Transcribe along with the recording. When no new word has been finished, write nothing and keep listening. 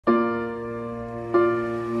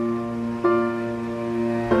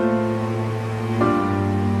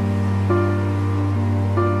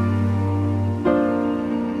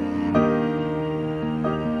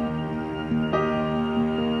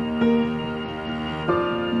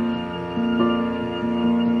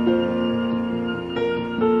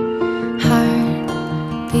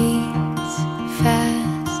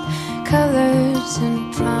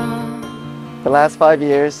last 5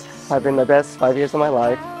 years have been the best 5 years of my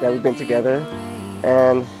life that we've been together.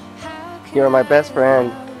 And you're my best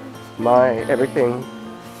friend, my everything,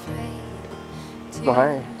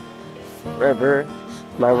 my forever,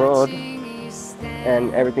 my world,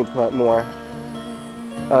 and everything more.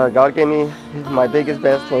 God gave me my biggest,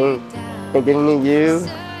 best thing in giving me you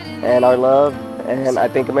and our love, and I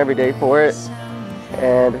thank Him every day for it.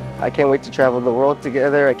 And I can't wait to travel the world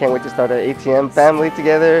together. I can't wait to start an ATM family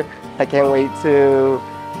together. I can't wait to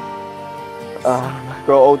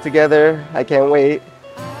grow old together. I can't wait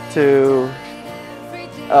to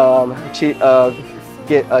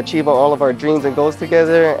achieve all of our dreams and goals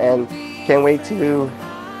together, and can't wait to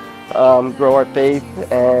grow our faith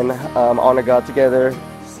and honor God together.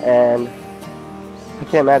 And I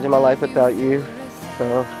can't imagine my life without you.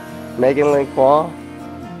 So, Megan Lynn Quall,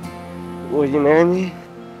 will you marry me?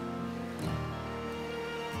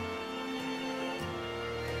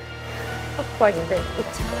 Of course,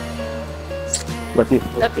 Love you.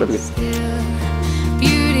 Love you. Love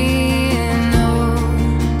you.